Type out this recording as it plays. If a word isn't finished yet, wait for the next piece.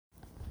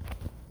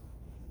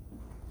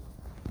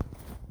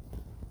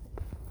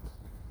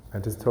I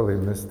just totally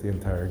missed the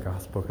entire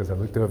gospel because I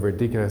looked over at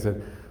Deacon and I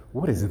said,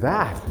 "What is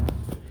that?"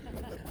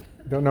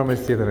 Don't normally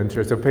see that in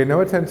church, so pay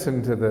no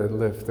attention to the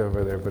lift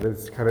over there, but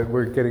it's kind of,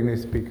 we're getting new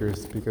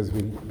speakers because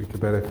we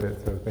could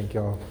benefit, so thank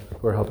y'all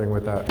who are helping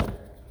with that.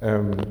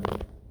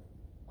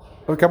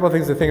 A couple of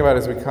things to think about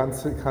as we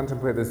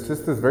contemplate this,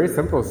 just this very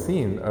simple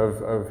scene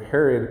of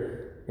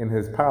Herod in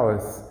his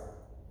palace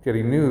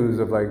getting news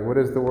of like, what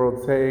is the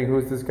world saying? Who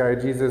is this guy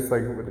Jesus?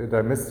 Like, did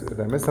I miss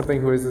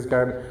something? Who is this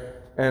guy?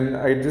 And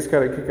I just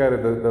got a kick out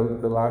of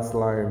the last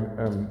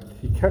line.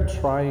 He kept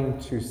trying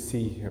to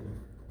see him.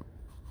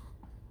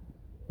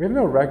 We have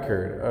no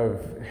record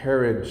of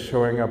Herod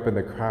showing up in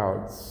the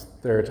crowds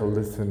there to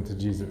listen to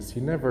Jesus. He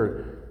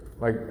never,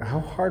 like,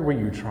 how hard were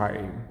you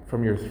trying?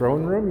 From your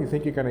throne room, you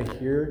think you're going to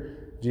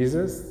hear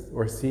Jesus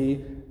or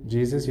see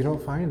Jesus? You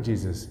don't find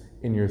Jesus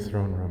in your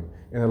throne room,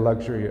 in the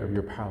luxury of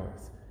your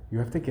palace. You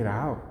have to get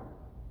out.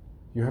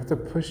 You have to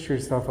push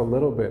yourself a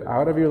little bit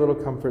out of your little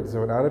comfort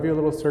zone, out of your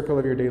little circle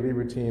of your daily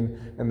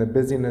routine and the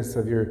busyness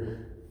of your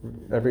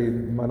every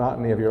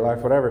monotony of your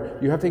life, whatever.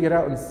 You have to get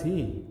out and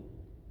see.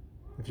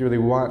 If you really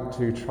want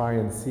to try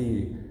and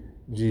see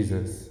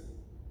Jesus.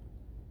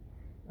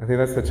 I think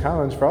that's the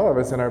challenge for all of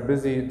us in our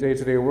busy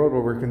day-to-day world where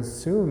we're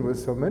consumed with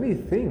so many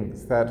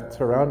things that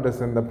surround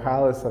us in the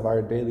palace of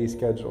our daily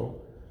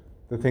schedule.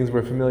 The things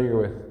we're familiar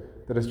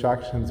with, the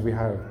distractions we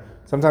have.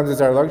 Sometimes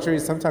it's our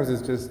luxuries, sometimes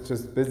it's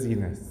just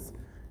busyness.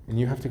 And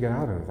you have to get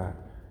out of that.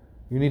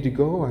 You need to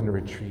go on a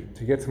retreat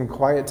to get some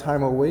quiet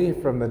time away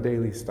from the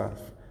daily stuff.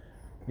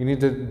 You need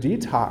to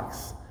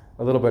detox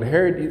a little bit.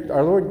 Herod,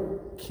 our Lord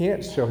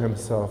can't show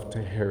himself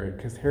to Herod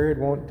because Herod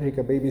won't take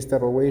a baby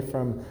step away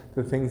from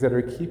the things that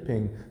are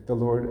keeping the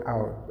Lord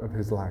out of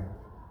his life.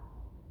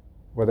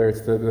 Whether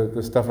it's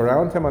the stuff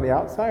around him on the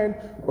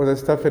outside or the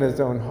stuff in his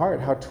own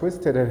heart, how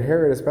twisted had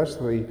Herod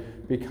especially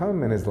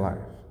become in his life.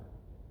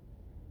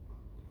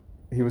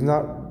 He was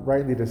not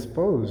rightly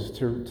disposed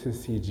to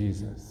see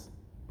Jesus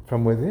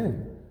from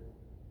within.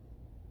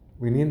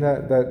 We need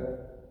that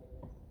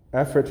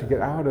effort to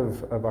get out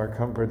of our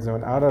comfort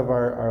zone, out of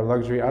our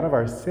luxury, out of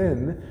our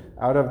sin,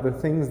 out of the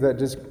things that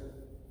just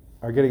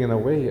are getting in the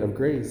way of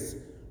grace.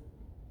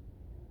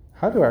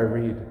 How do I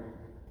read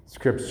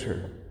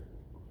Scripture?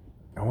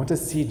 I want to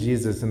see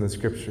Jesus in the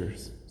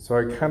Scriptures. So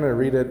I kind of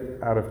read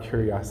it out of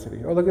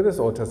curiosity. Oh, look at this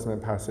Old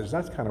Testament passage.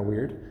 That's kind of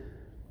weird.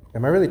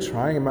 Am I really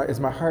trying?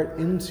 Is my heart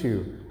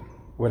into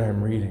what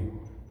I'm reading?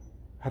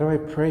 How do I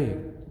pray?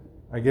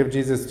 I give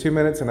Jesus 2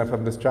 minutes, and if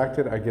I'm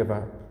distracted, I give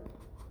up.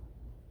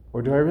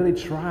 Or do I really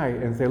try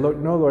and say, look,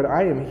 no, Lord,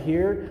 I am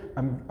here.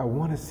 I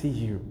want to see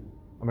you.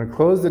 I'm going to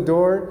close the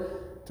door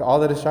to all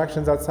the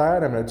distractions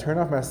outside. I'm going to turn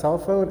off my cell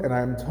phone, and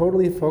I'm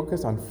totally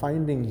focused on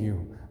finding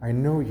you. I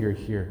know you're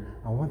here.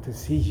 I want to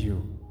see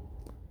you.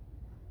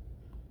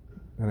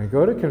 And I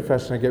go to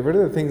confession. I get rid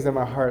of the things in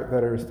my heart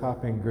that are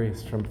stopping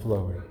grace from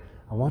flowing.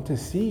 I want to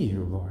see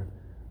you, Lord.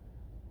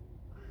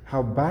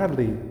 How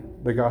badly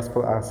the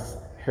gospel asks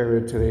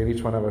Herod today and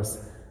each one of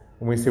us.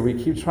 When we say, we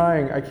keep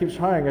trying, I keep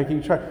trying.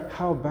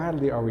 How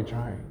badly are we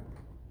trying?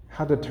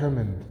 How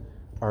determined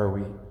are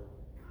we?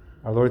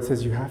 Our Lord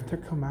says, you have to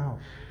come out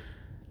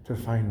to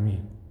find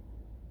me.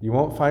 You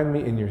won't find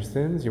me in your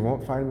sins. You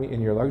won't find me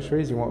in your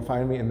luxuries. You won't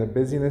find me in the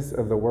busyness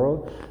of the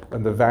world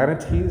and the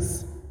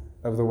vanities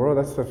of the world.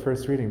 That's the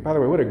first reading. By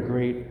the way, what a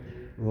great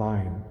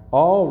line.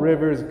 All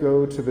rivers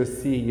go to the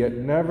sea, yet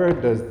never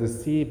does the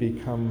sea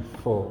become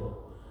full.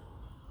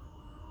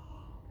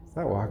 Is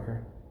that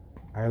Walker?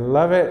 I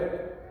love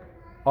it.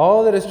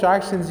 All the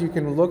distractions you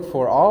can look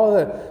for, all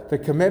the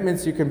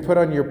commitments you can put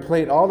on your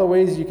plate, all the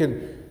ways you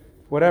can,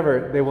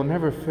 whatever, they will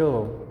never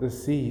fill the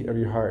sea of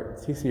your heart.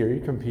 Cece, are you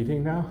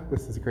competing now?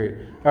 This is great.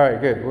 All right,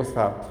 good. We'll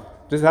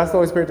stop. Just ask the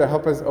Holy Spirit to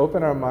help us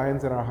open our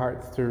minds and our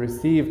hearts to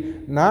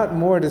receive not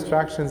more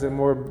distractions and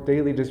more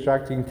daily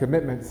distracting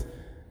commitments,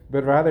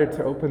 but rather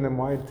to open them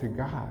wide to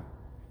God.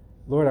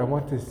 Lord, I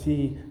want to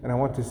see, and I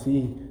want to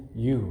see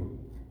you.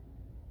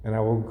 And I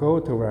will go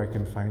to where I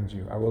can find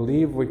you. I will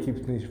leave what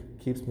keeps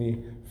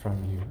me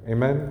from you.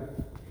 Amen?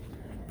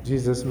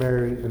 Jesus,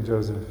 Mary, and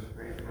Joseph,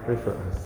 pray for us.